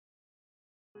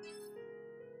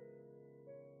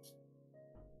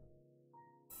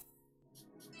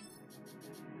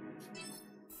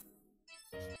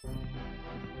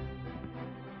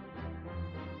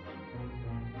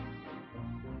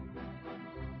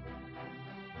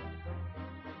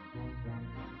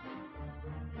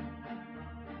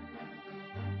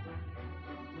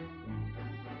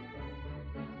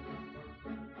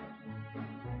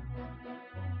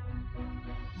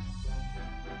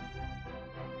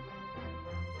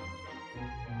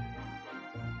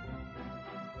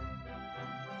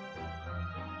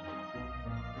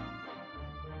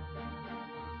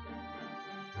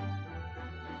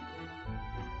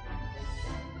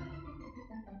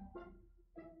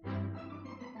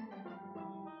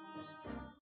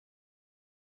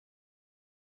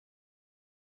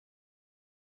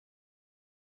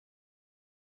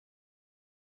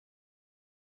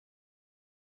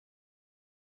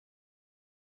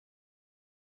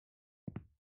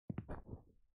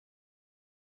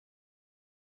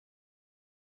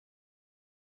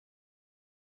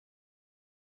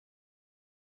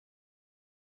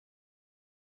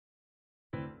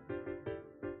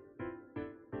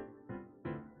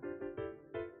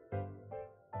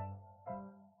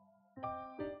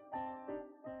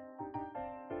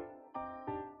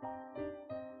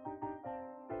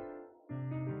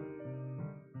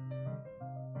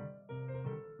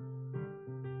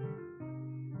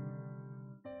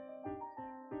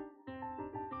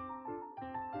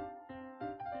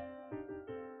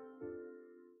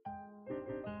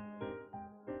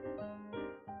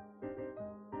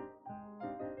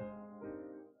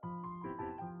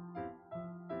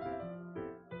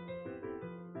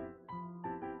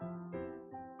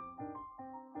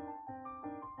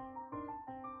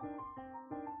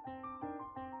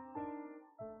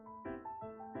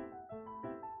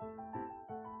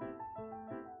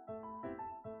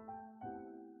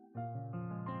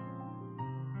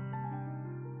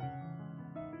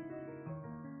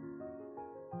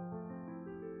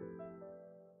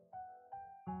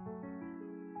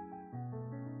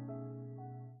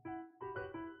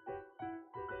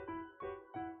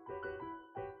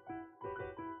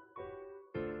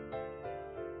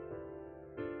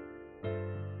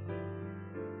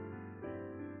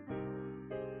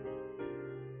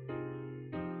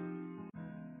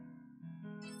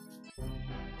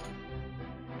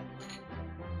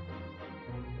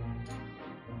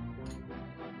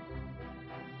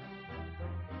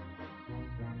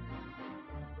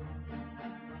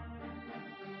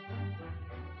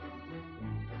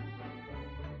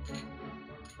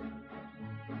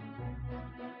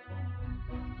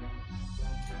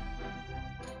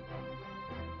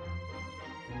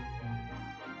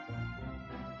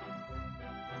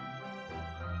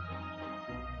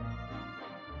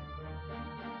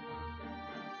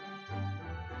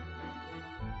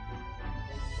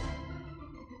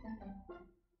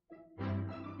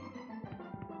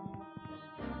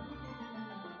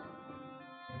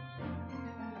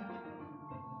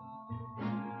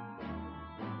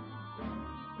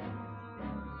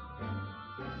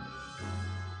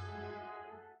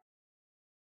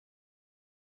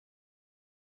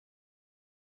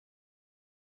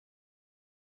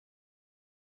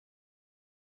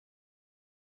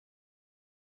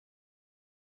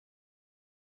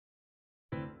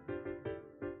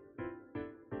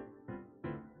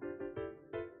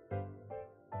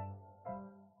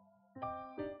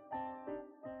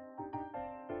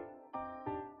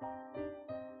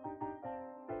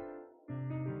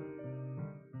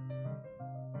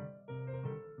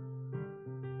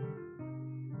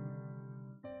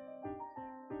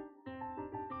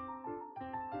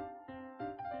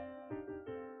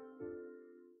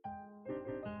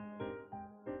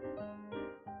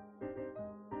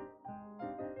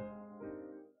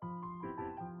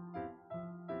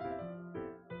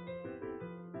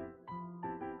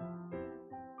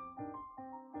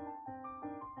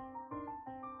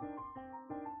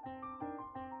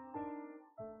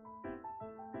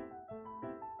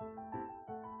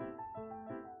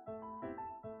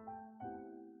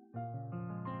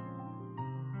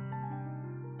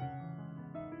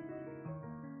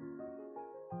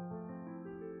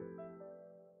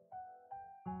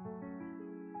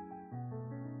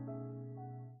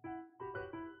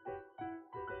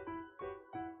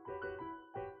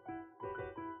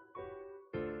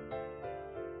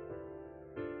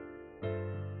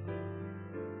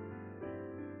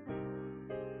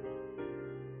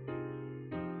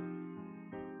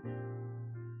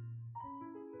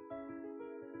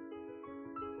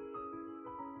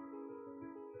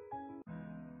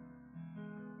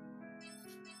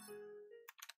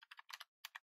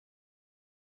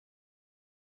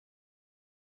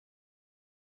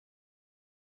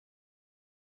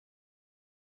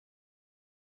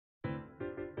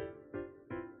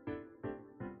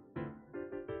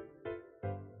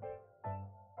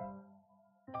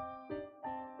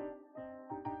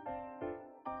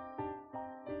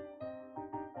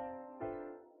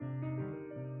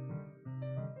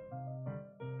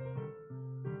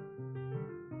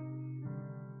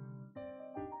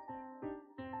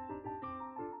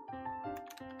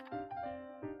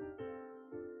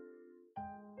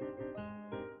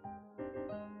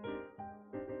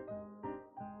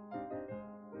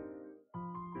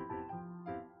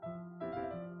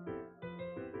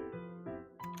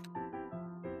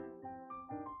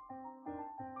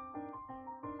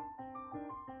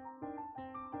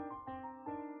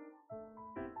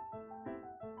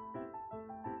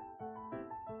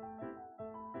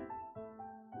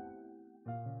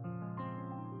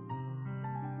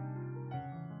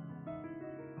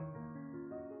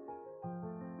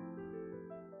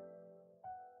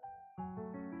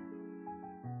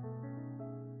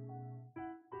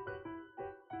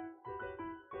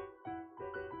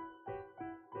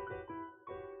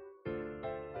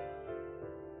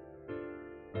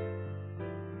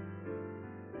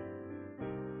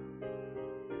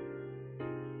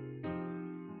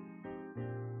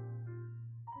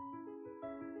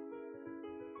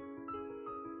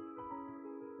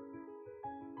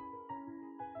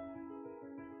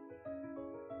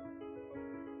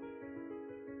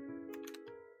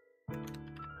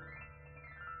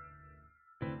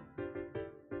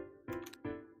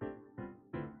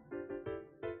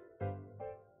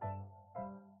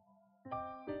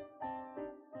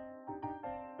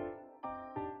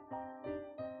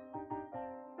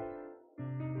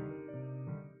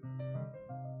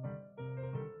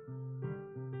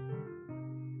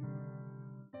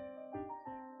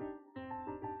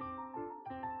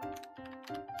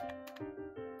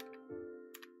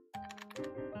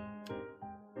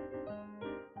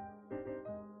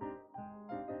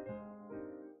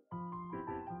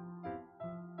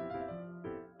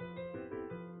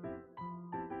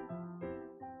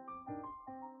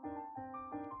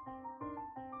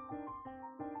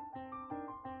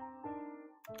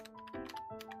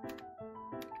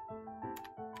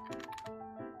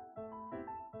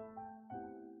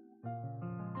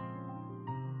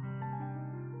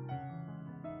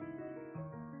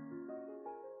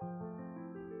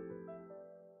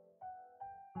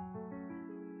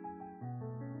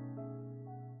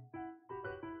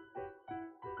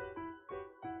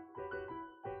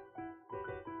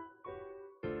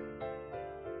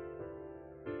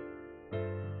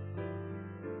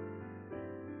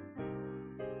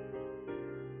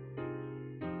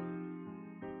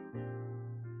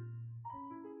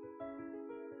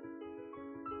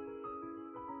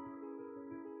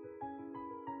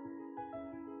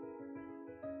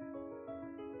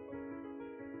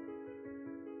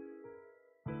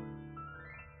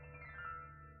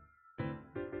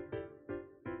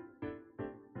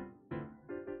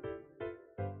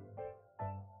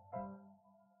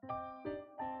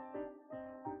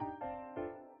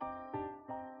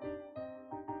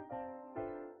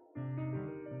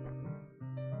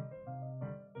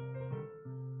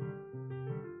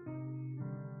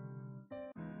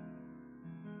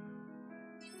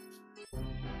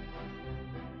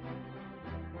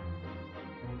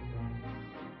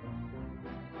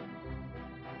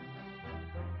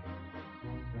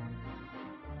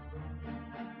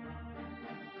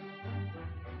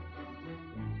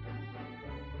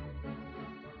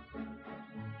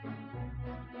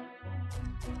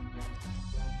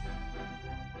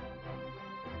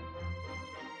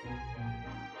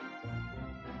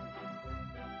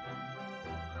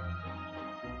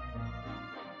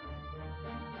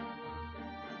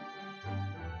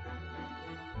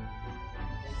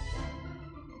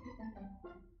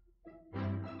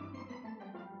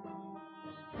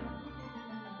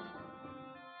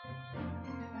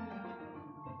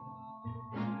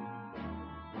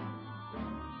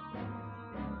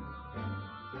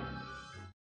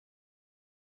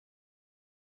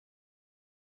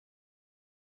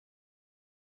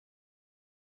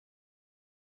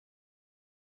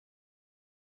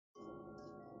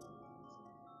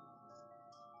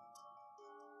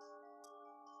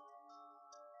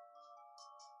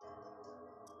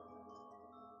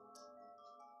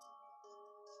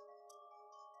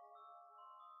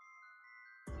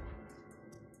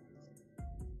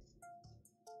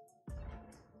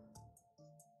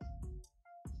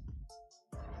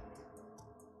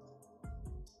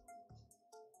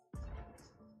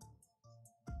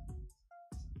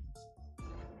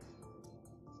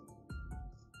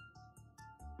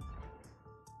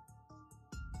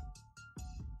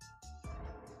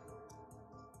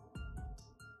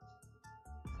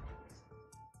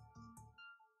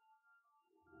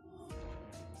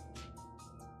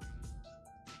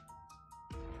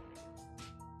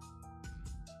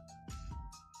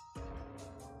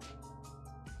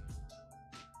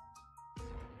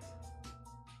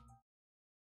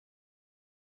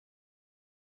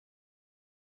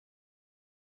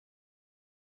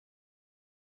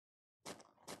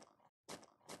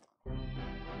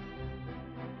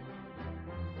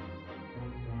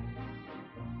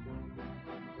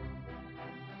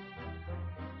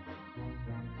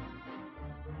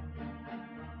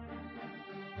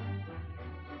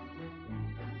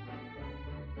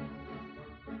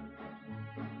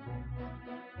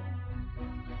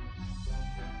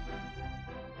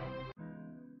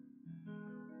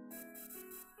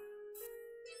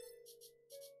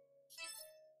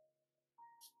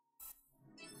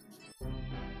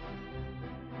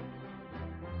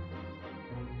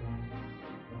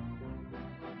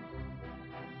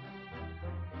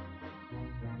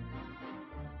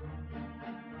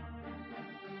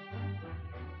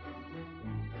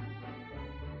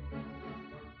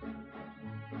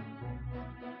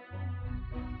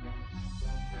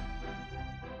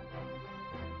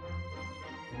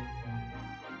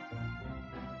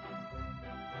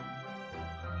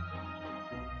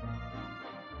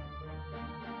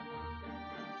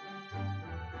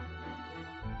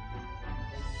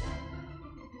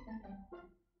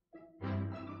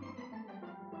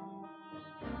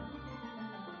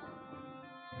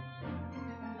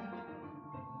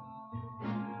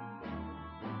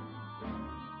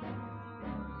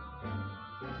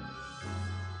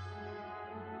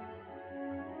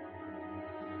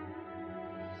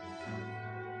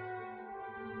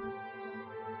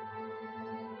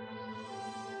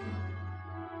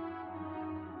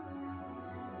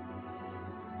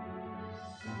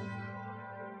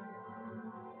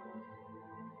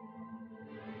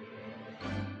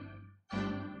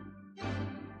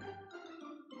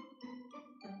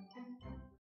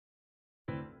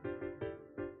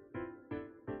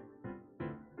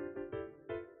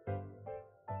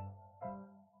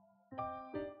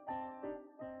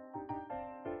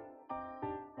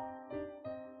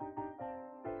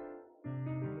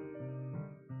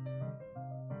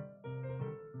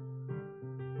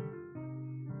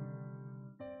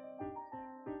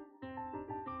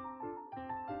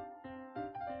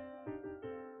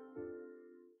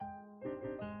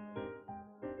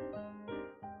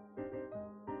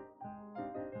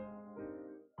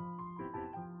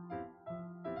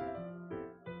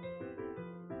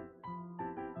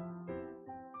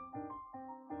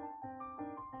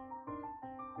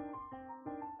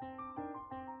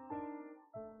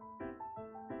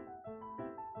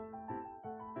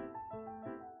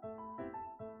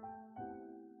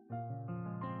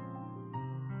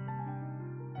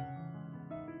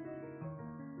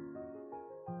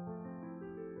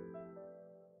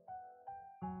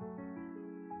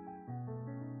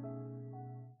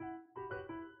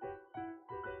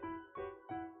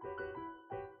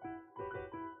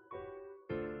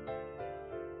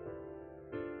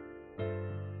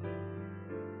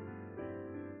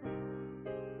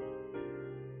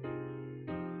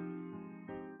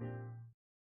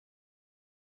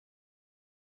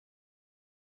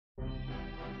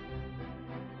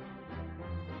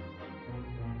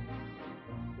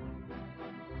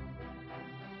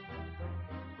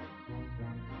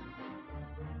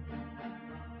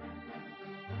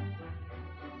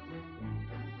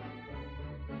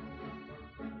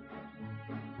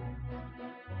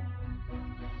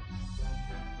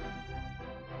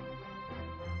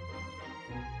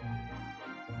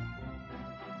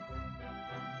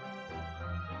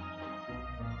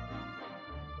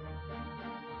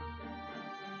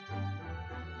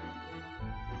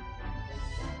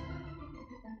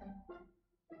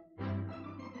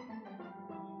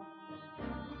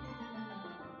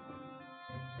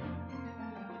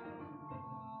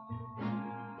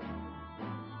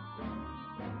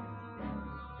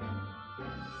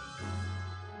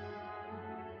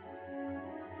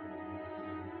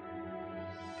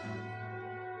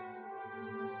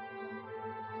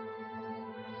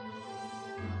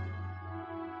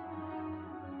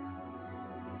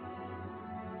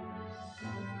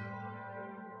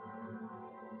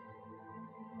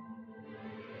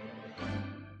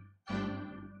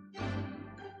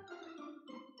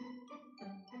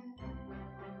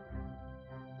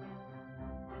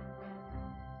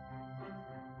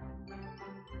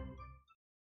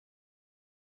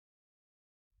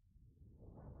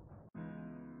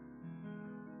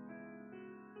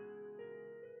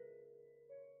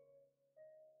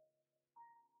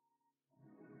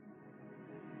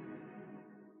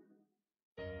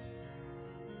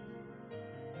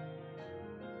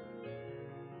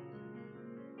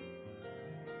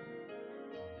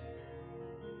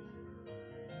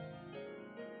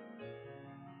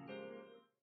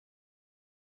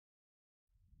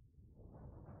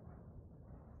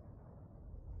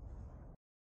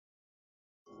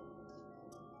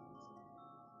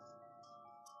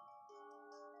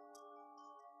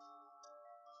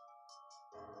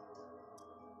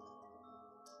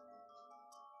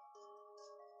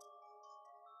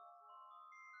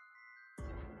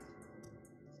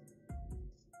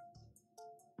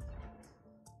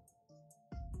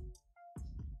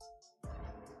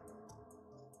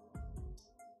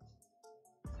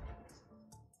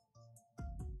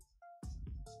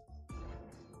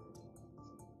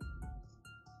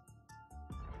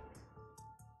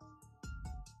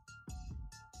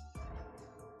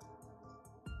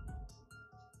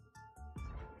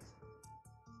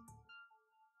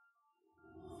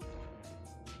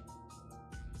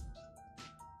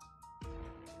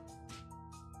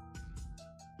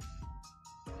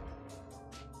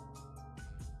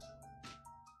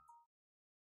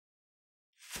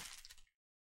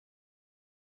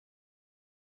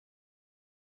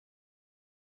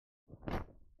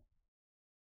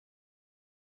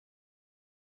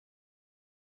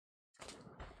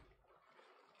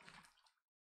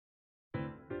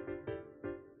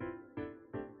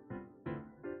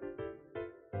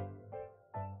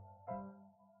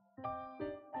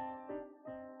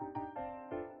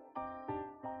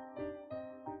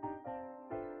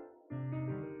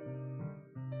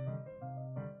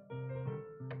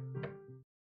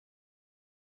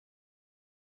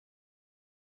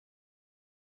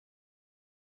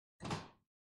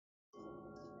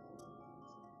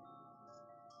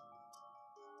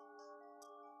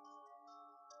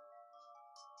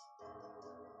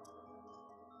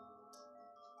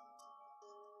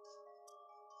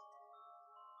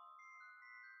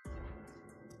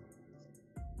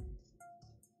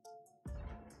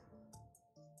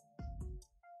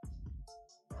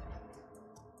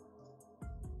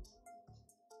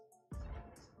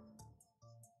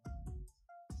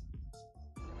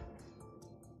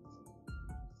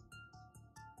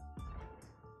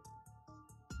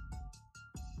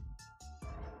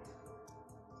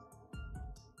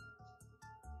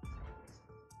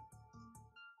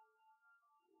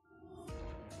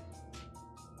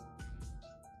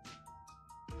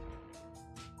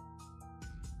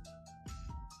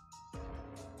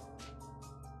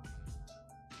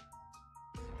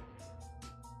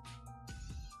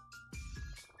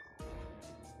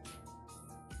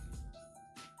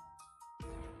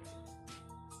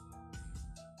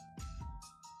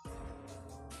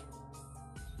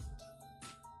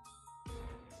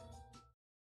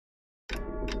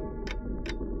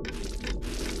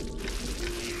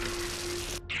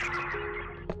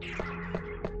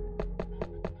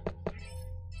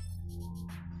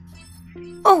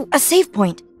Oh, a save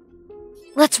point.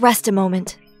 Let's rest a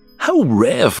moment. How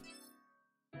rare.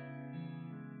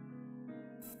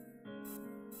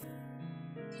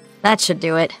 That should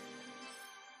do it.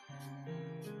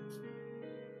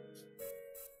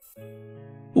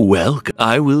 Well,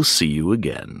 I will see you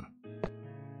again.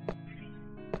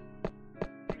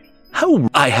 How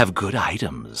I have good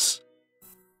items.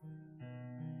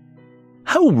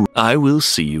 How I will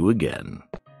see you again.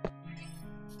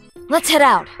 Let's head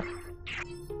out.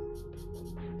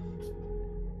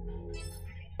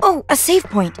 Oh, a save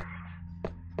point.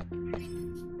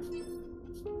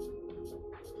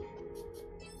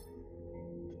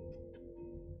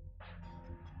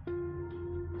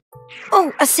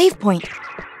 Oh, a save point.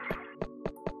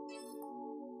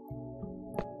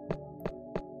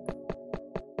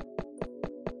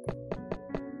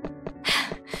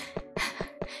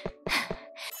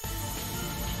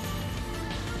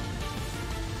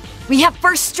 We have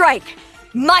first strike.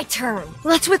 My turn.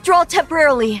 Let's withdraw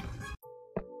temporarily.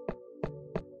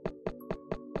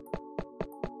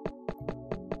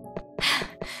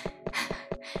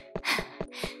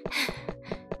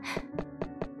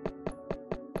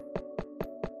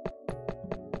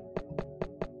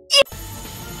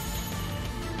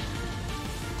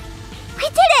 We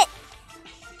did it!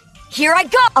 Here I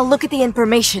go! I'll look at the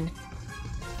information.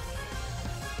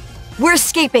 We're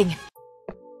escaping.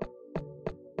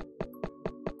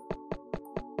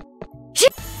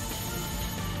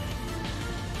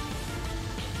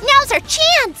 Now's our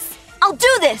chance! I'll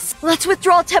do this! Let's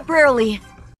withdraw temporarily.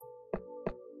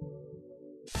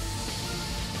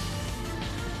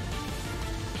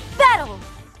 Battle!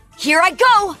 Here I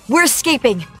go! We're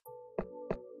escaping.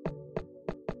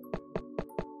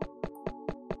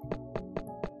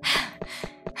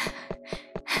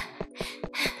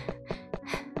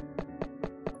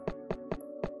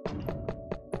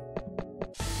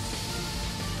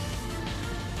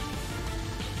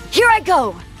 Here I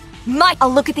go! I'll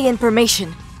look at the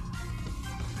information.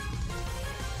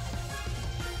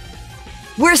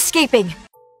 We're escaping.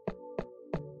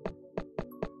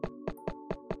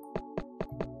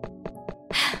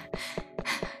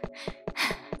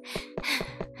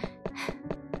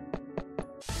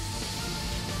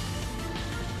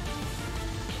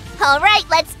 All right,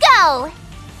 let's go!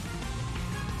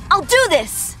 I'll do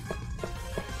this!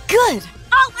 Good!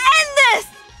 I'll end this!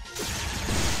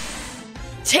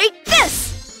 Take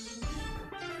this!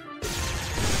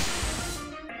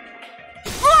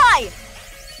 Fly!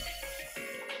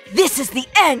 This is the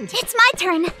end! It's my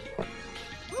turn. Yeah!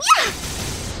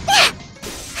 Yeah!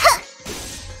 Huh!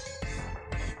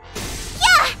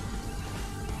 Yeah!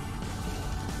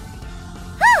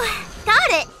 Whew, got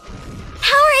it!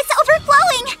 Power is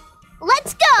overflowing!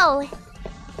 Let's go!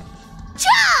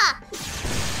 Cha!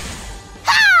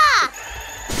 Ha!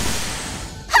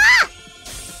 Ha!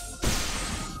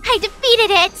 I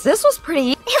defeated it! This was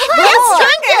pretty... It was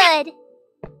too good!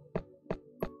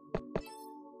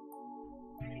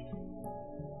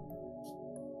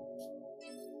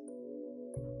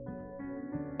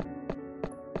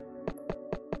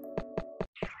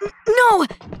 No!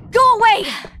 Go away!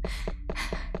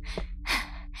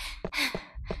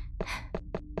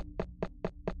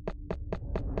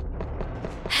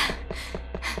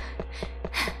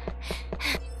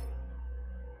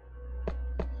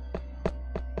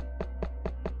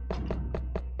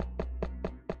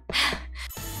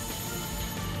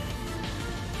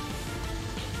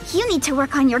 You need to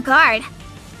work on your guard.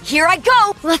 Here I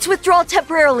go! Let's withdraw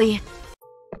temporarily.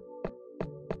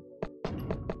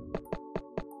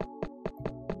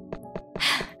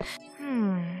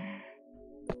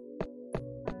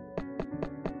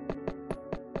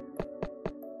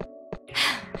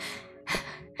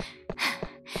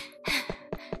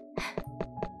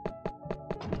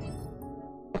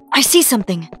 I see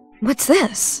something. What's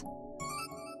this?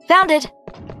 Found it.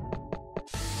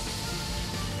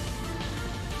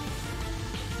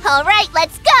 All right,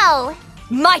 let's go!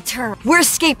 My turn. We're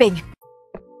escaping.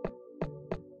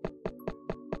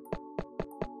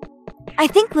 I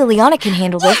think Liliana can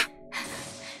handle this.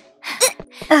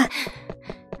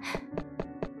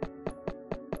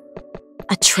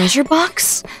 A treasure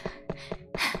box?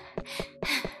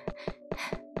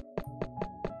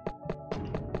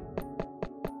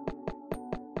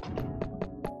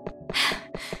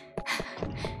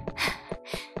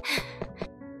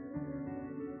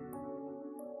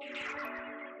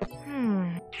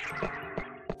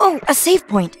 Oh, a save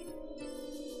point.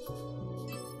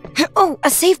 Oh, a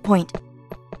save point.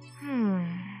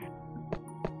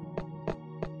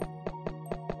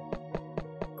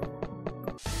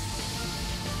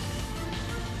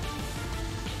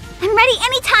 I'm ready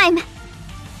anytime!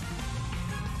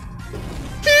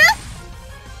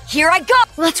 Here I go!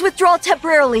 Let's withdraw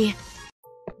temporarily.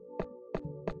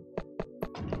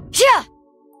 Yeah!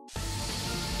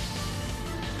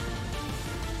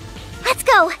 Let's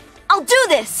go. I'll do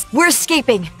this! We're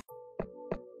escaping.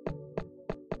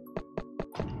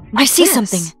 I see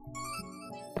something.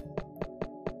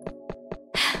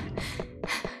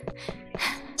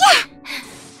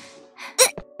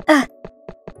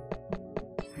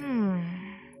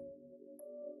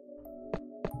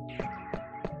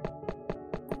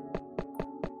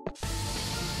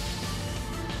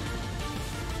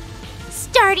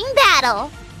 Starting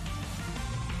battle.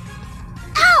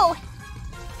 Ow!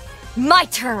 My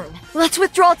turn. Let's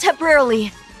withdraw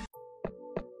temporarily.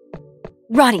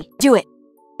 Roddy, do it.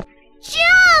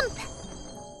 Jump!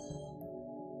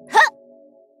 Huh.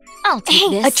 I'll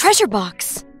take this. A treasure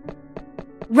box.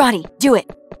 Roddy, do it.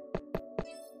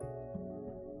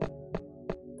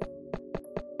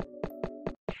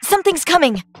 Something's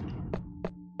coming.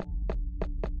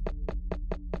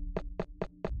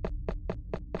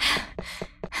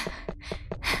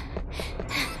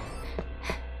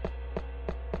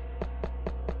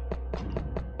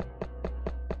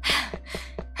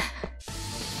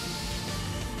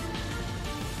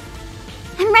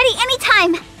 I'm ready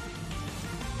anytime.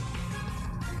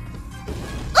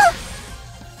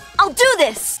 I'll do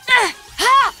this.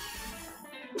 Ha!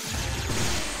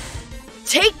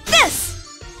 Take this.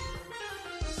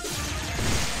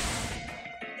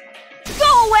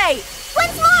 Go away.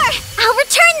 Once more. I'll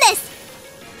return this.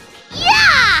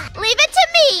 Yeah! Leave it to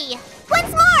me.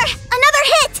 Once more. Another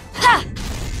hit. Ha!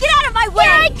 Get out of my way.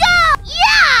 Here I go.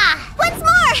 Yeah! Once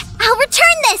more. I'll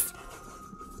return this.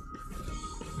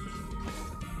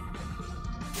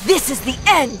 This is the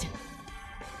end.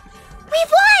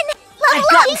 We've won. Level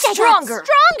I've gotten up. I got stronger.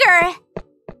 Stronger.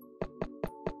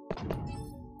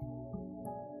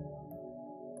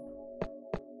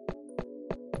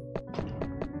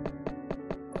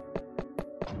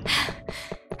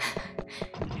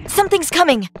 Something's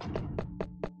coming.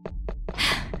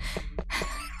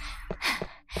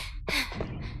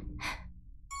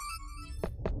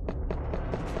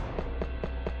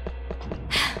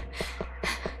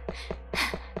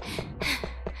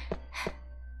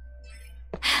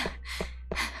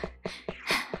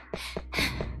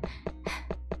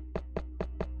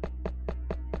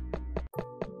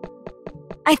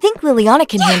 I think Liliana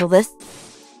can handle this.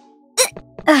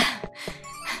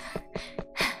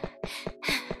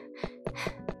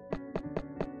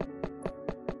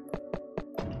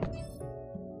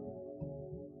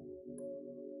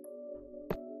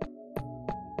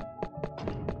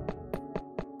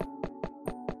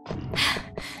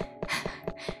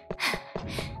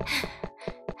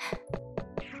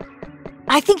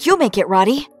 I think you'll make it,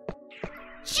 Roddy.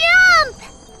 Jump!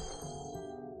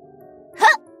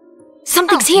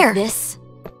 Something's here. This.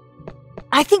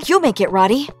 I think you'll make it,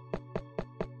 Roddy.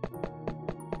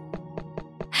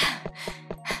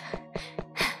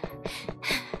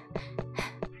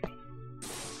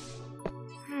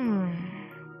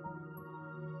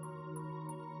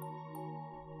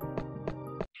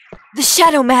 The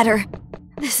shadow matter.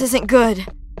 This isn't good.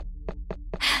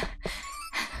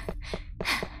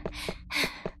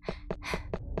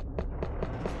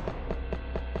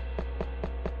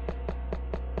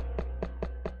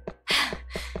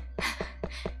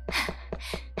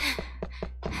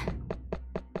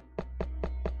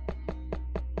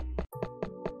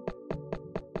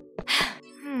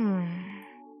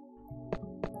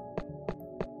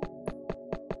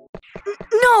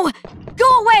 No!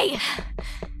 Go away!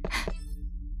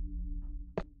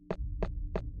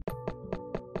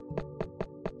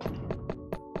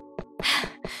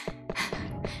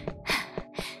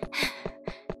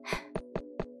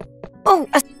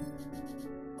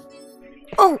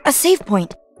 A save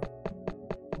point.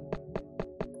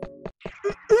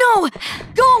 No!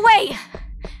 Go away!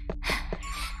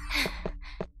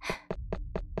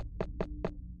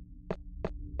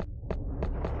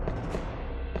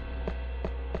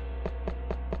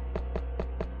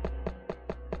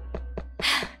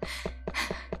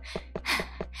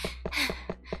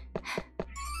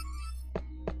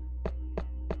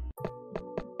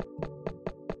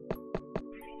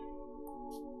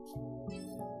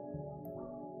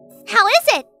 How is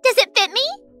it? Does it fit me?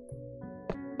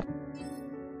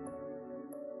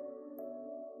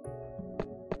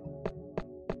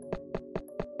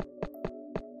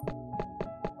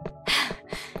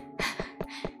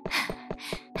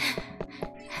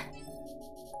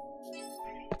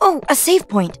 A save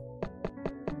point.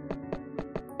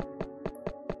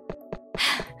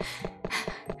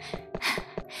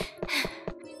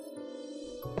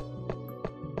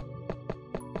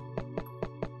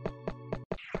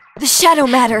 The shadow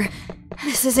matter.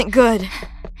 This isn't good.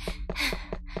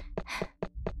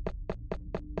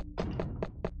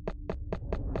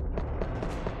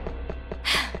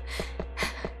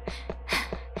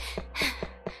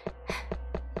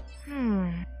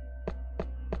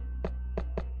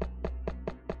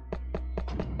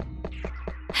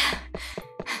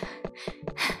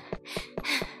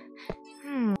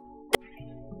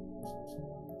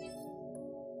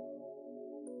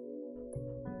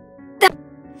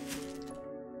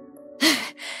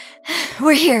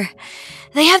 We're here.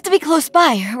 They have to be close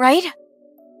by, right?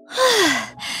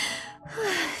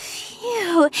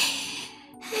 Phew.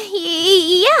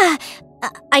 Yeah,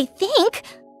 I think.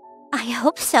 I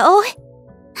hope so.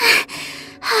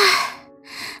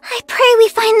 I pray we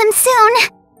find them soon.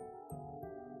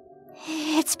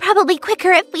 It's probably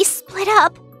quicker if we split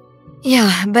up.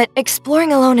 Yeah, but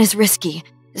exploring alone is risky,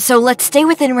 so let's stay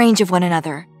within range of one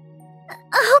another.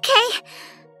 Okay,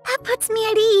 that puts me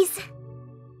at ease.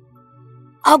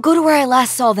 I'll go to where I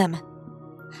last saw them.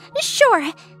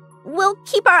 Sure. We'll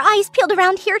keep our eyes peeled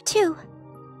around here, too.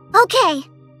 Okay,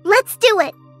 let's do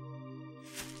it.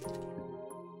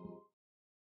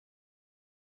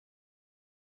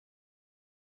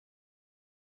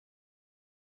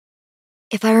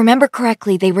 If I remember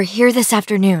correctly, they were here this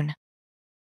afternoon.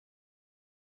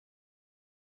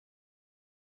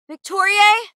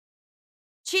 Victoria?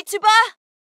 Chitsuba?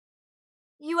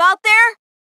 You out there?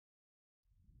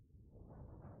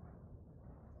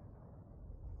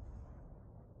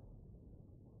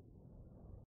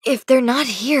 If they're not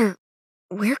here,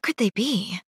 where could they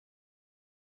be?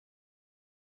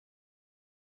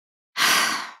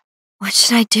 What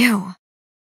should I do?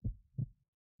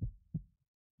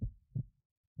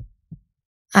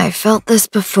 I felt this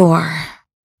before.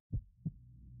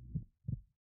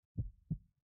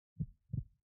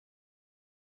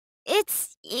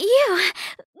 It's you.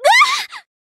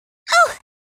 Oh!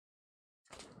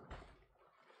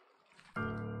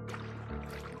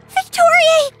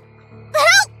 Victoria!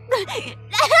 Help!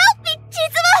 Help me,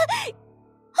 Chitsuba!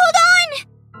 Hold on!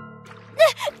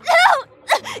 No!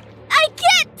 I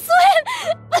can't swim!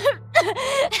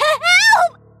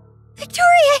 Help!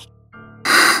 Victoria!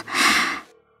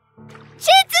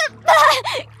 Chitsuba!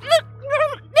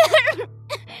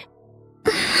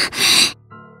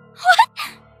 What?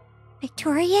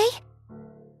 Victoria?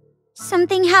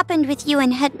 Something happened with you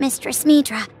and Headmistress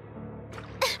Midra.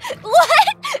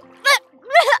 What?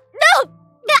 No!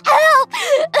 Help!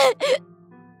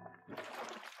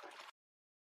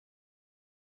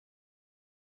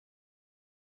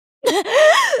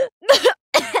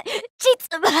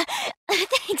 Chitsuba,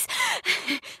 thanks.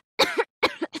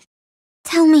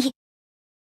 Tell me,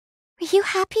 were you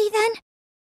happy then?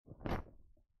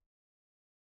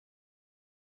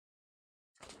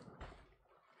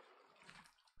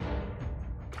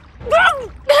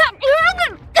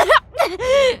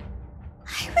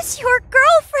 I was your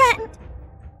girlfriend!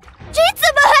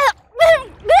 Chitsuba!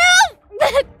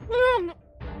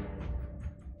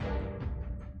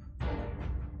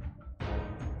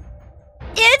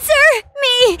 Answer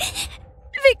me!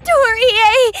 Victoria!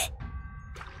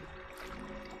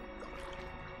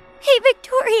 Hey,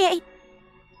 Victoria!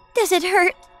 Does it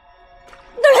hurt?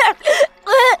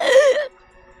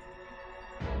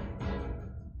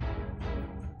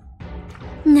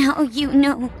 Now you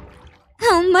know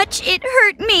how much it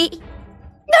hurt me.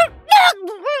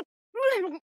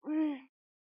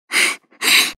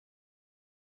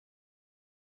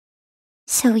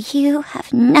 So you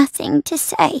have nothing to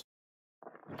say.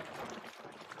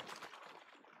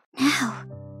 Now,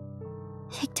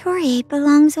 Victoria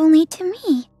belongs only to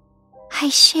me. I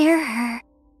share her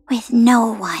with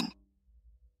no one.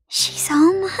 She's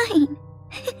all mine.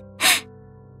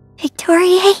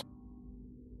 Victoria,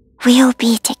 we'll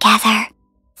be together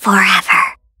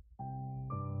forever.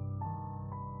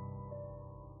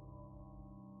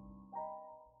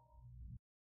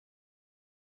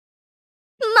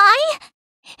 Mai?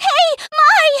 Hey,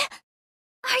 Mai!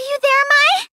 Are you there,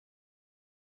 Mai?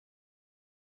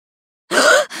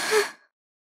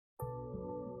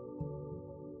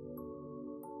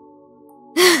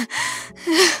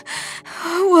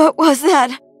 What was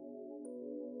that?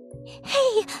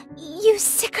 Hey, you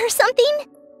sick or something?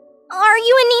 Are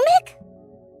you anemic?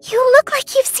 You look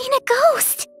like you've seen a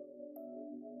ghost.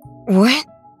 What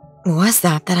was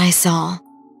that I saw?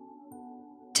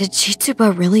 Did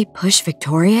Chitsuba really push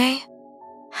Victoria?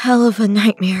 Hell of a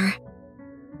nightmare.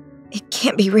 It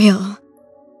can't be real.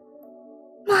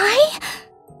 Mai?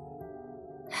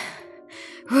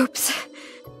 Oops.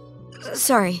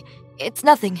 Sorry, it's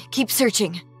nothing. Keep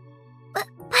searching. But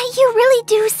you really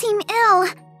do seem ill.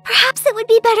 Perhaps it would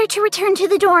be better to return to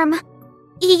the dorm.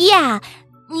 Yeah,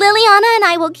 Liliana and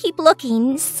I will keep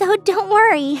looking, so don't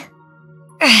worry.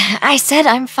 I said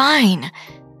I'm fine.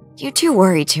 You two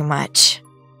worry too much.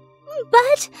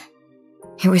 But...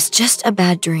 It was just a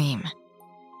bad dream.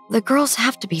 The girls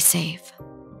have to be safe.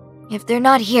 If they're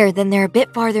not here, then they're a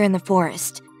bit farther in the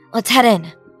forest. Let's head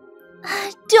in.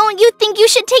 Don't you think you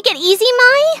should take it easy,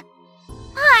 Mai?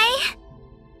 Hi.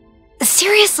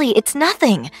 Seriously, it's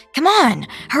nothing. Come on,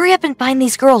 hurry up and find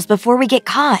these girls before we get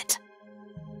caught.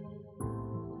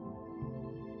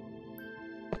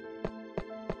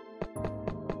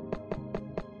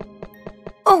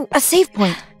 Oh, a save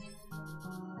point.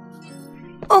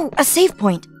 Oh, a save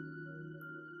point.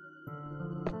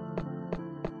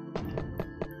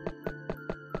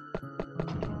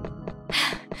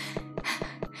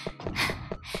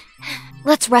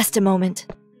 Let's rest a moment.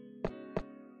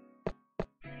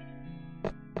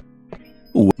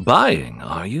 Buying,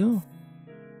 are you?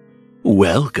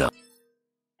 Welcome.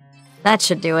 That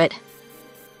should do it.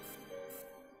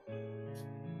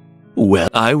 Well,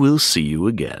 I will see you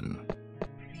again.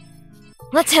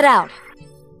 Let's head out.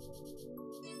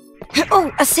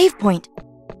 Oh, a save point.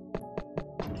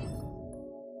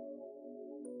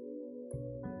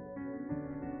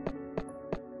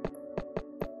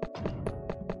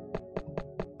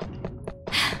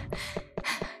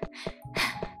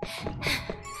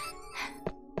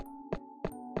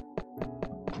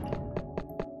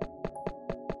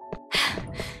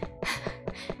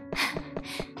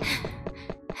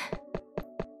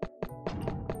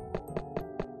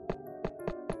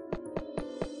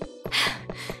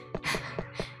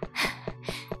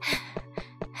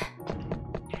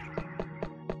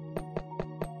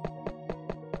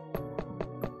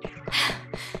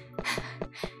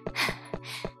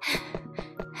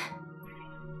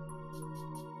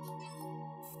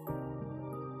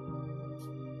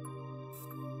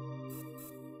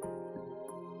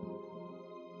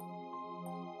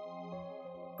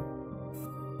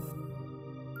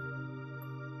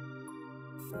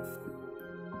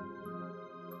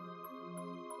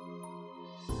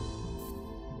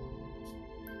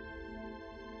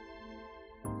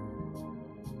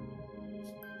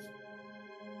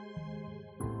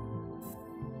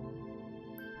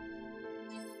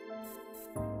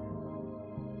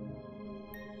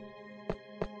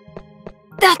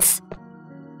 That's...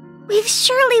 We've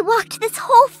surely walked this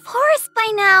whole forest by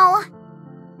now.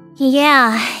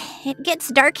 Yeah, it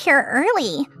gets dark here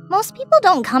early. Most people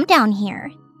don't come down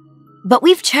here. But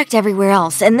we've checked everywhere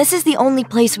else, and this is the only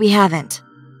place we haven't.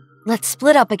 Let's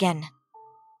split up again.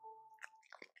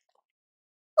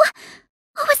 What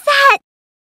was that?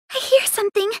 I hear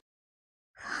something.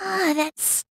 That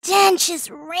stench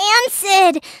is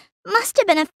rancid. Must have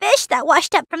been a fish that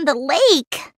washed up from the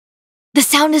lake. The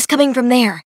sound is coming from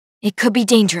there. It could be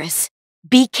dangerous.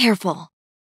 Be careful.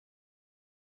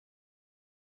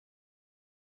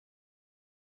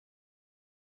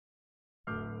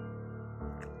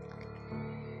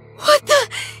 What the...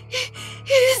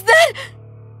 is that...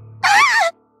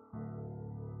 Ah!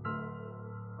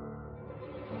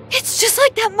 It's just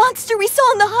like that monster we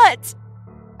saw in the hut.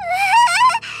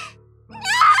 No!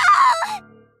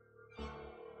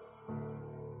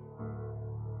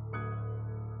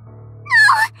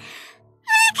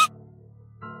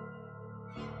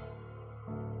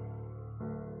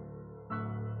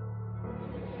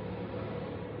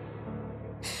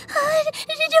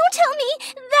 Don't tell me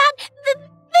that the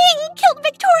thing killed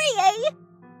Victoria!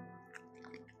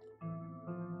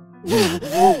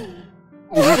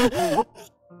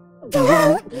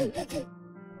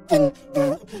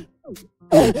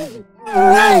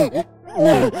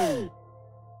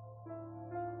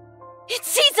 It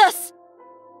sees us!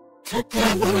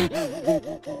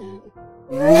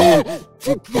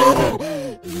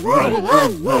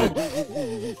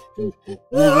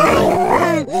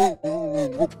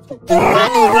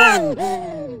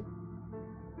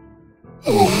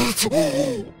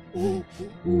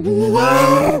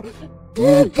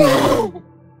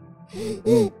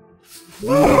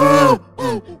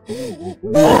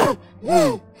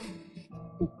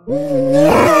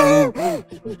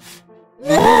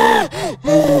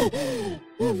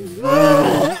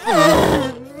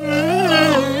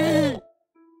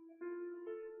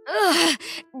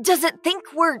 Does it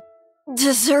think we're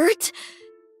dessert?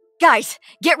 Guys,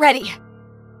 get ready.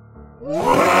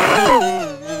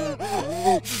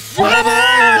 Shut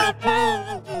up!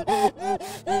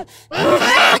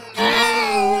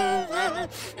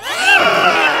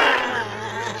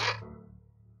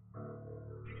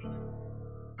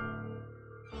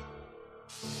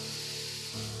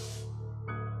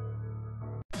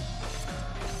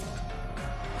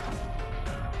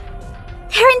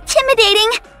 intimidating.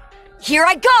 Here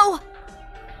I go!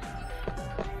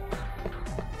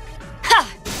 Ha!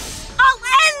 I'll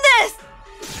end this!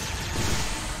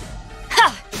 Ha!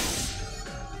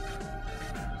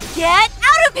 Get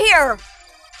out of here!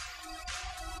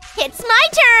 It's my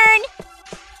turn.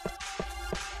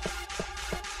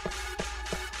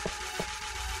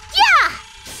 Yeah!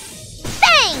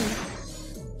 Bang!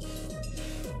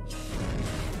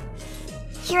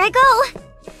 Here I go.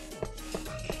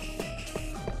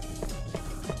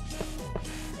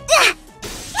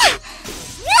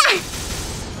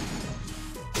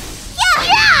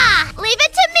 Yeah! Leave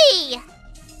it to me.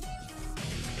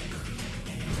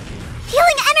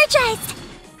 Feeling energized.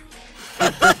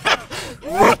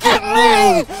 Look at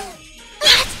me!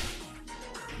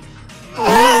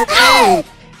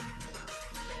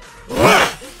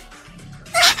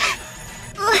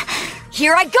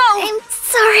 Here I go! I'm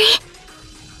sorry.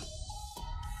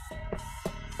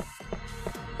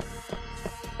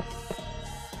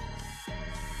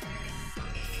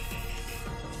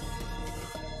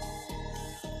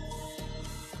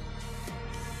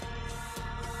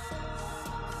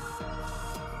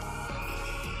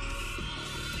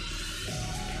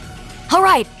 All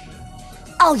right,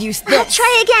 I'll use this. I'll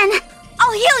try again.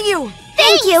 I'll heal you.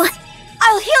 Thank you.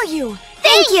 I'll heal you.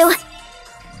 Thank you.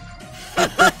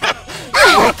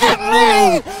 Look at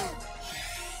me!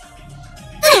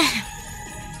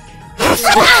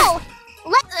 Ow!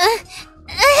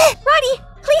 Roddy,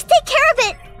 please take care of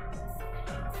it.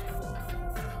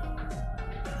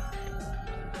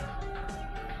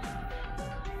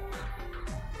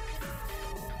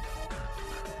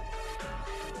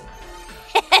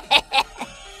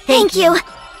 Thank you.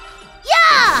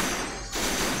 Yeah!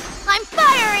 I'm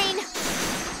firing!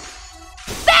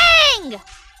 Bang!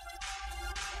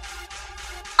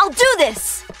 I'll do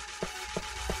this.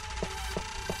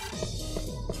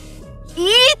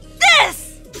 Eat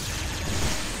this!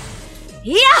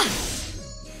 Yeah!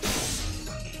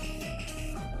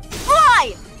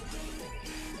 Fly!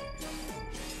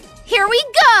 Here we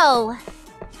go!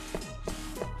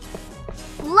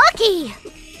 Lucky!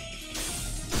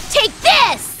 Take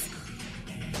this!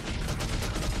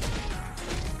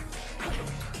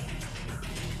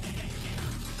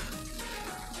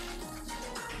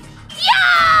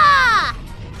 Yeah!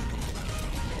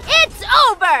 It's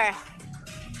over!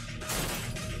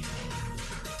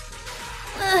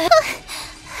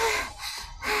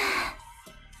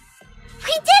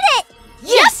 We did it!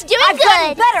 Yes, doing I've gotten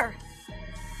good. better.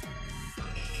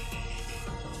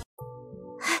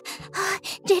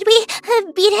 Did we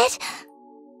beat it?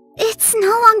 It's no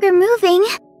longer moving.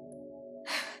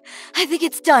 I think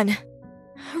it's done.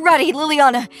 Roddy,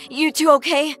 Liliana, you two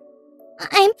okay?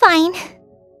 I'm fine.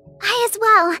 I as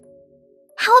well.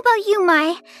 How about you,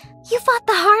 Mai? You fought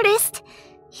the hardest.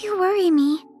 You worry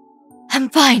me. I'm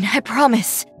fine, I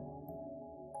promise.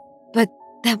 But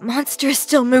that monster is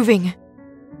still moving.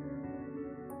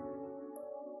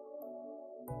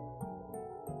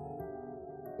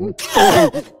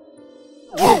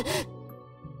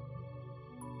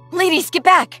 Ladies, get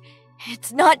back!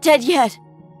 It's not dead yet.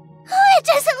 It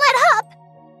doesn't let up.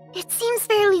 It seems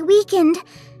fairly weakened.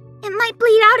 It might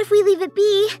bleed out if we leave it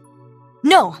be.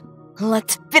 No,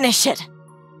 let's finish it.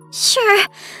 Sure,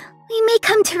 we may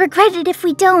come to regret it if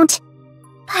we don't.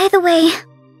 By the way,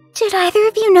 did either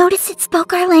of you notice it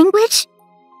spoke our language?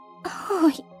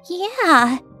 Oh,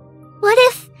 yeah. What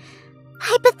if,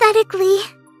 hypothetically,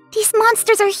 these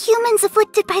monsters are humans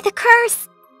afflicted by the curse?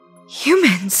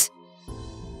 Humans?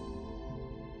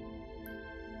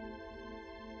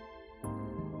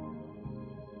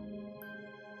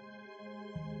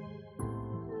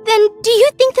 Then do you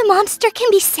think the monster can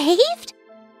be saved?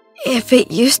 If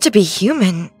it used to be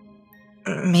human,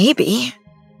 maybe.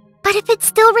 But if it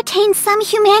still retains some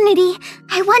humanity,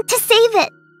 I want to save it.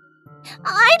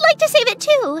 I'd like to save it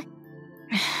too.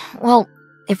 Well,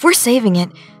 if we're saving it,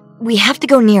 we have to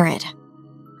go near it.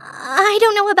 I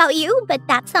don't know about you, but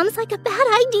that sounds like a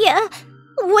bad idea.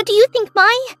 What do you think,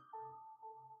 Mai?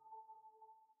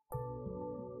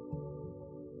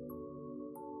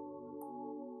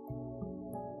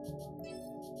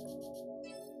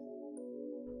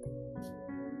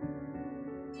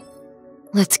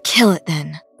 Let's kill it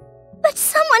then. But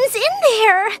someone's in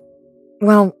there!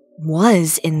 Well,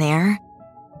 was in there.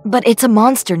 But it's a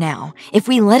monster now. If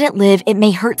we let it live, it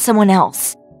may hurt someone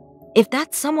else. If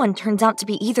that someone turns out to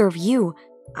be either of you,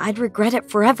 I'd regret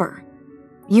it forever.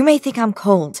 You may think I'm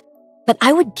cold, but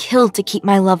I would kill to keep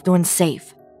my loved ones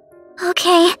safe.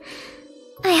 Okay.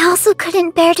 I also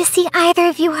couldn't bear to see either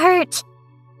of you hurt.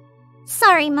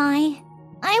 Sorry, Mai.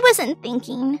 I wasn't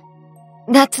thinking.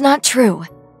 That's not true.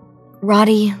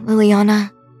 Roddy, Liliana,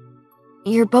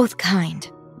 You're both kind.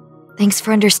 Thanks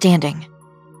for understanding.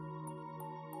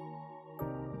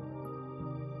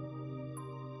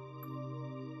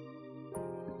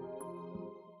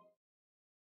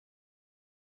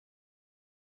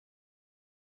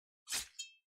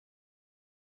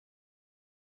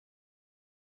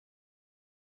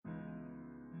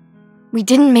 We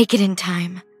didn't make it in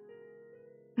time.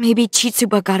 Maybe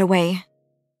Chitsuba got away.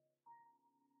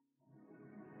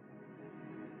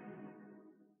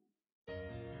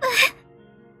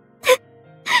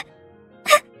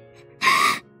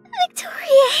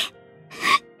 Victoria!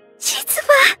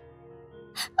 Chitsuba!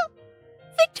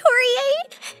 Victoria!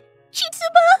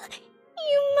 Chitsuba!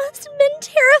 You must have been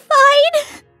terrified.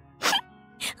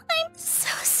 I'm so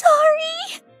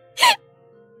sorry.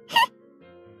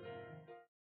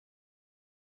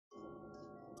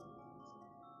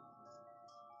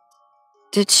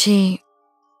 Did she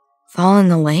fall in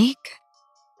the lake?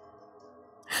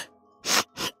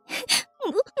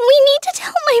 We need to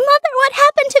tell my mother what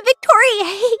happened to Victoria.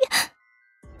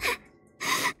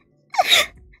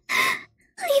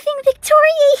 Leaving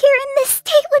Victoria here in this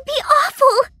state would be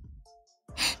awful.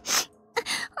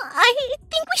 I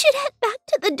think we should head back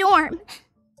to the dorm.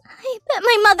 I bet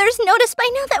my mother's noticed by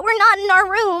now that we're not in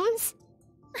our rooms.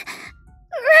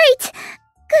 Right.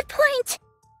 Good point.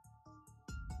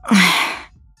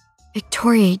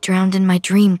 Victoria drowned in my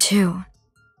dream, too.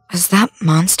 Was that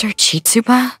monster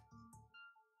Chitsuba?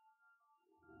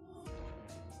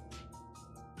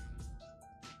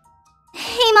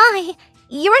 Hey, Mai.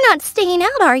 You're not staying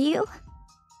out, are you?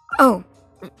 Oh,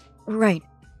 right.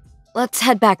 Let's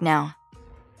head back now.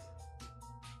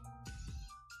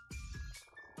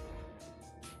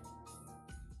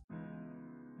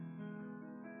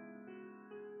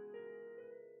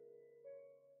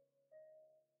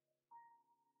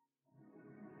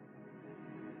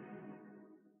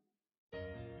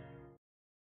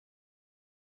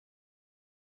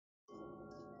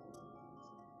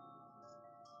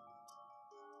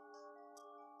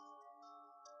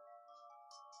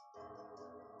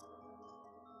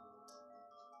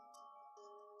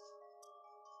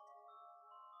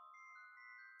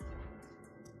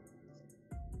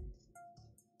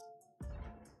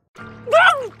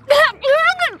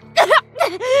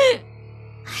 I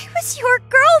was your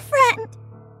girlfriend!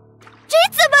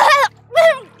 Chitsuba!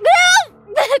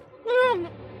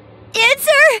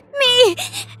 Answer me!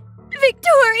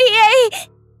 Victoria!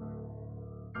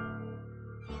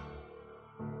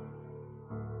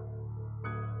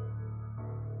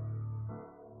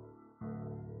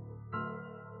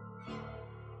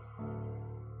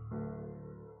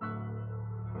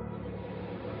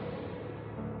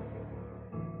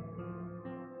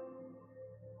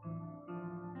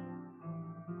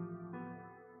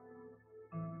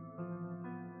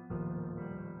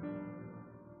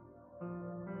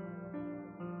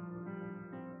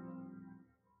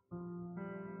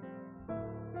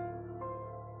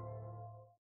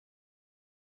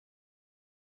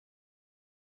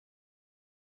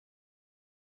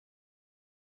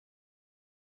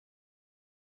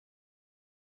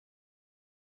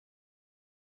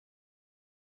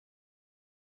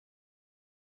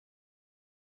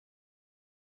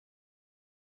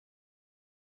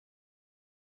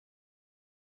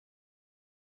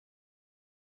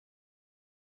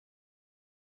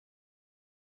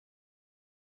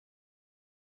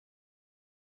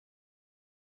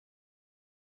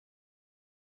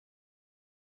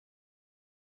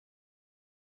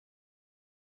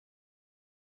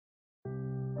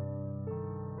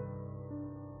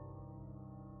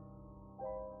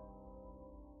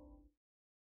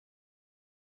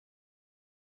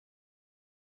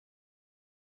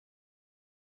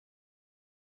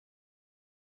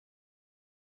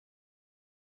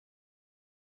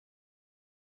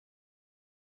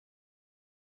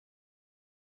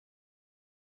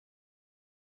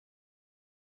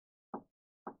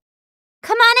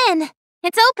 Come on in.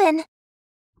 It's open.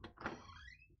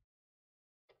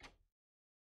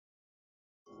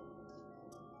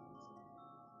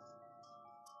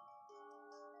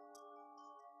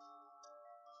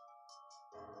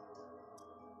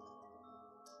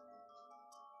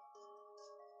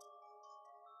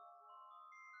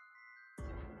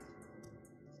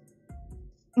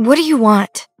 What do you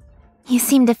want? You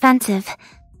seem defensive,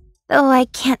 though I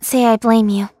can't say I blame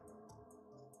you.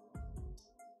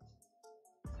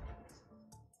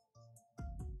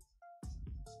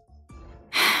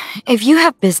 If you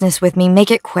have business with me,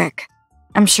 make it quick.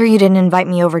 I'm sure you didn't invite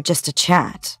me over just to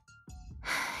chat.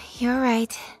 You're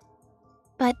right.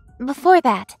 But before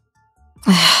that...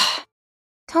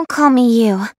 Don't call me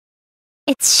you.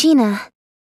 It's Sheena.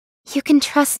 You can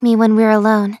trust me when we're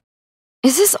alone.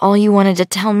 Is this all you wanted to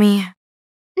tell me?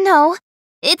 No,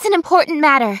 it's an important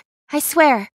matter, I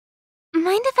swear.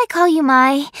 Mind if I call you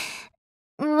Mai?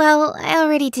 Well, I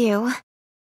already do.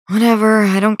 Whatever,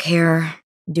 I don't care.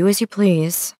 Do as you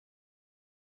please.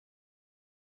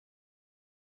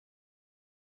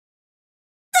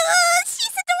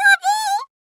 She's adorable!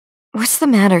 What's the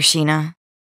matter, Sheena?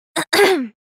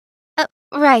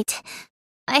 Right.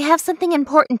 I have something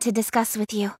important to discuss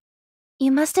with you.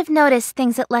 You must have noticed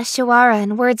things at Les Shawara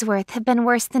and Wordsworth have been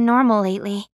worse than normal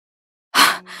lately.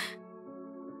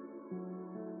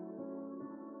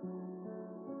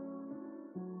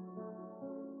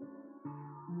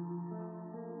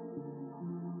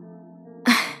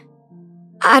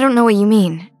 I don't know what you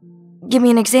mean. Give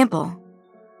me an example.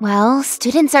 Well,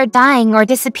 students are dying or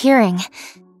disappearing.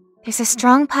 There's a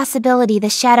strong possibility the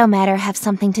shadow matter have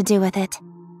something to do with it.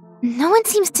 No one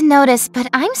seems to notice, but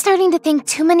I'm starting to think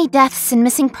too many deaths and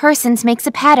missing persons makes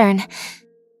a pattern.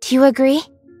 Do you agree?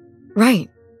 Right.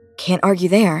 Can't argue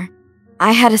there.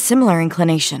 I had a similar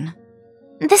inclination.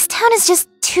 This town is just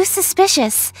too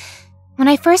suspicious. When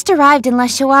I first arrived in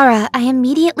Les Shawara, I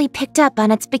immediately picked up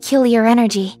on its peculiar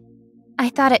energy. I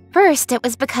thought at first it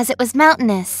was because it was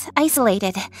mountainous,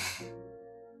 isolated.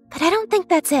 But I don't think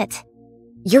that's it.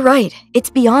 You're right. It's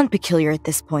beyond peculiar at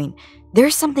this point.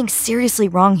 There's something seriously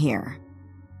wrong here.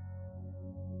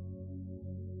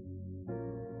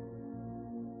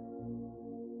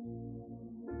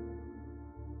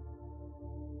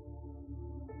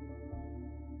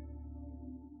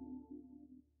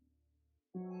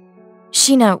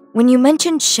 Sheena, when you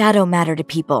mention shadow matter to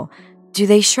people, do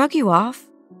they shrug you off?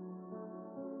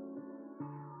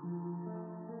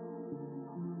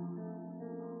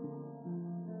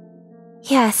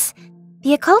 Yes,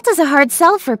 the occult is a hard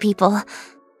sell for people.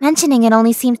 Mentioning it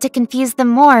only seems to confuse them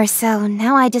more, so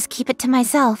now I just keep it to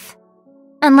myself.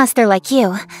 Unless they're like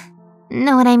you.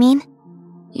 Know what I mean?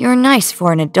 You're nice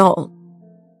for an adult.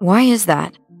 Why is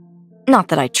that? Not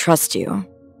that I trust you.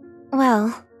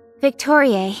 Well,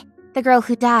 Victoria, the girl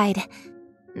who died.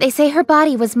 They say her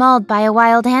body was mauled by a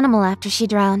wild animal after she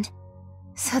drowned.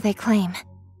 So they claim.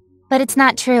 But it's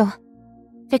not true.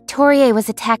 Victoria was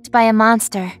attacked by a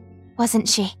monster, wasn't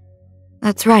she?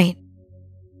 That's right.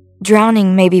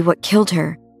 Drowning may be what killed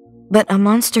her, but a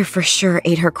monster for sure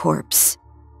ate her corpse.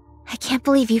 I can't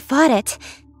believe you fought it.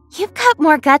 You've got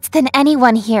more guts than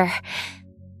anyone here.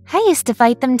 I used to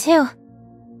fight them too.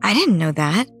 I didn't know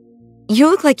that.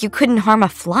 You look like you couldn't harm a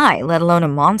fly, let alone a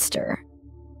monster.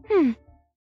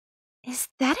 Is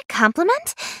that a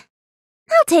compliment?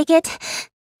 I'll take it.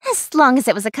 As long as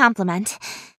it was a compliment.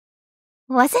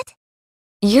 Was it?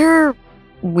 You're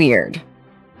weird.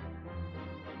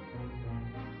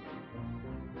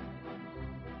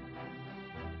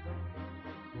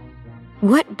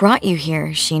 What brought you here,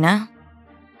 Sheena?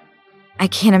 I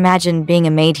can't imagine being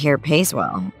a maid here pays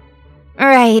well.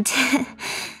 Right.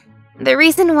 The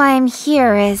reason why I'm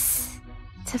here is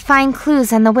to find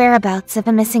clues on the whereabouts of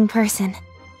a missing person.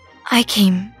 I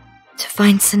came to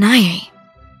find Sanae.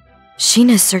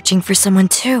 Sheena's searching for someone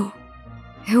too.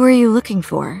 Who are you looking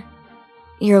for?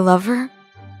 Your lover?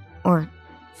 Or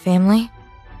family?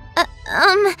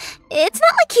 It's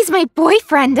not like he's my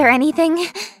boyfriend or anything.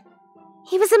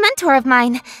 He was a mentor of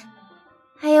mine.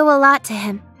 I owe a lot to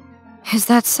him. Is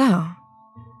that so?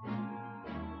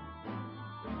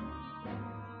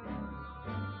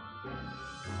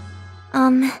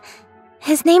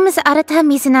 His name is Arata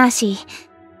Mizunashi.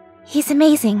 He's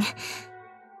amazing.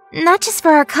 Not just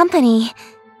for our company,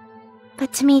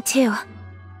 but to me too.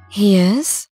 He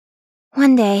is?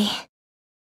 One day,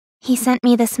 he sent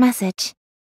me this message.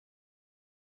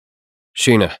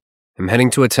 Sheena, I'm heading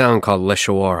to a town called Les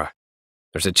Shawara.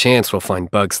 There's a chance we'll find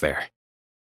bugs there.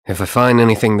 If I find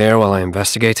anything there while I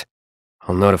investigate,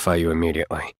 I'll notify you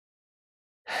immediately.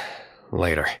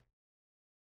 Later.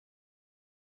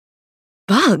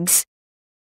 Bugs?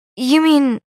 You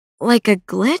mean, like a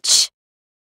glitch?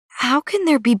 How can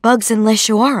there be bugs in Les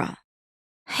Shawara?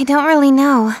 I don't really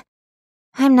know.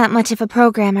 I'm not much of a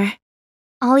programmer.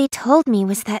 All he told me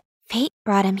was that fate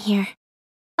brought him here.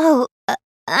 Oh,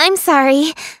 I'm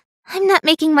sorry. I'm not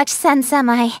making much sense, am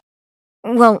I?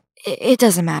 Well, it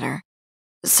doesn't matter.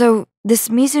 So, this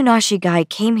Mizunashi guy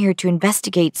came here to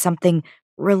investigate something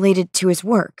related to his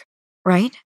work,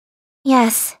 right?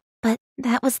 Yes, but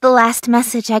that was the last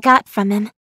message I got from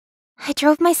him. I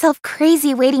drove myself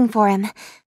crazy waiting for him,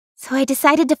 so I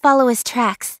decided to follow his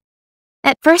tracks.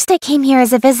 At first I came here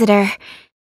as a visitor,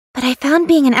 but I found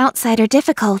being an outsider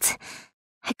difficult.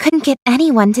 I couldn't get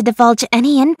anyone to divulge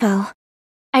any info.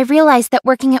 I realized that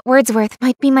working at Wordsworth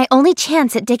might be my only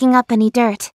chance at digging up any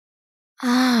dirt.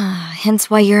 Ah, hence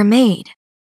why you're a maid.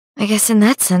 I guess in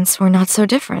that sense, we're not so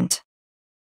different.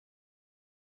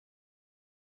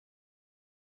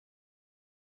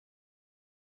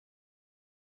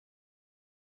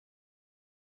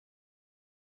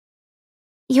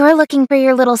 You're looking for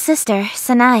your little sister,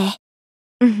 Sanae.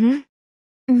 Mm-hmm.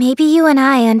 Maybe you and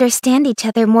I understand each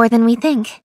other more than we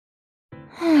think.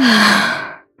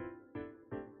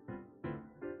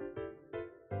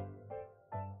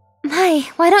 Mai,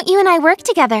 why don't you and I work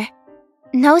together?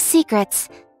 No secrets.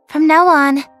 From now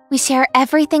on, we share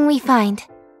everything we find.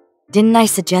 Didn't I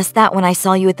suggest that when I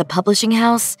saw you at the publishing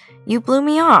house? You blew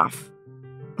me off.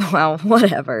 Well,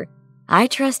 whatever. I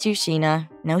trust you, Sheena.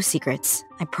 No secrets.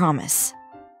 I promise.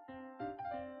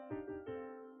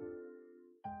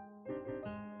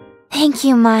 Thank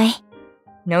you, Mai.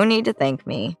 No need to thank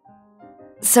me.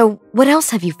 So, what else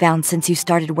have you found since you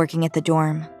started working at the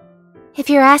dorm? If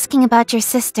you're asking about your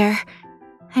sister,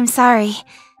 I'm sorry.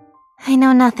 I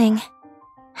know nothing.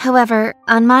 However,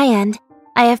 on my end,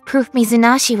 I have proof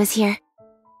Mizunashi was here.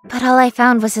 But all I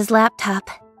found was his laptop,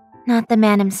 not the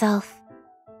man himself.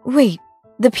 Wait,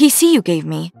 the PC you gave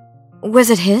me,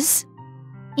 was it his?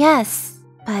 Yes,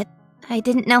 but I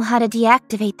didn't know how to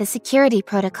deactivate the security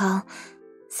protocol,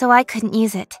 so I couldn't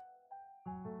use it.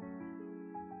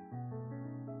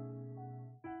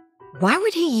 Why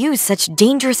would he use such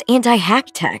dangerous anti-hack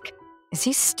tech? Is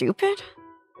he stupid?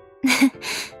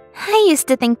 I used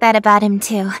to think that about him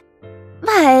too.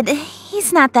 But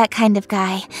he's not that kind of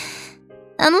guy.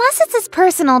 Unless it's his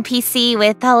personal PC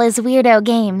with all his weirdo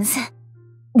games.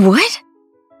 What?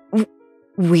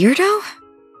 Weirdo?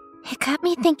 It got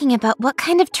me thinking about what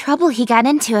kind of trouble he got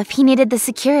into if he needed the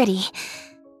security.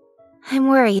 I'm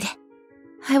worried.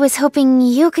 I was hoping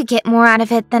you could get more out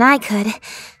of it than I could.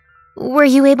 Were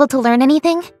you able to learn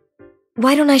anything?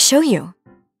 Why don't I show you?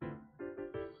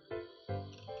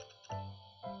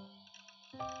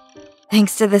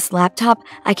 Thanks to this laptop,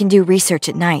 I can do research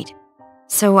at night.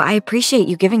 So I appreciate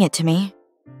you giving it to me.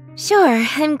 Sure,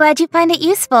 I'm glad you find it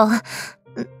useful.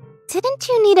 Didn't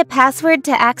you need a password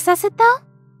to access it, though?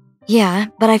 Yeah,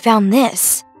 but I found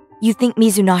this. You think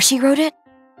Mizunashi wrote it?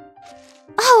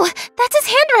 Oh, that's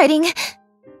his handwriting!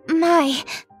 My,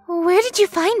 where did you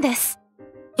find this?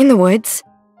 In the woods.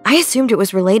 I assumed it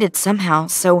was related somehow,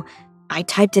 so I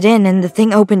typed it in and the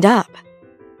thing opened up.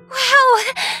 Wow!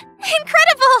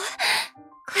 Incredible!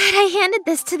 Glad I handed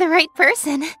this to the right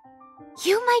person.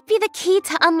 You might be the key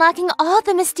to unlocking all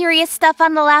the mysterious stuff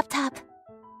on the laptop.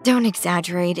 Don't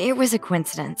exaggerate, it was a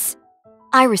coincidence.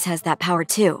 Iris has that power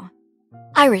too.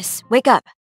 Iris, wake up.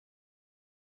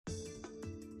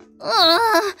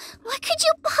 What could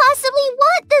you possibly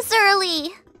want this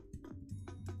early?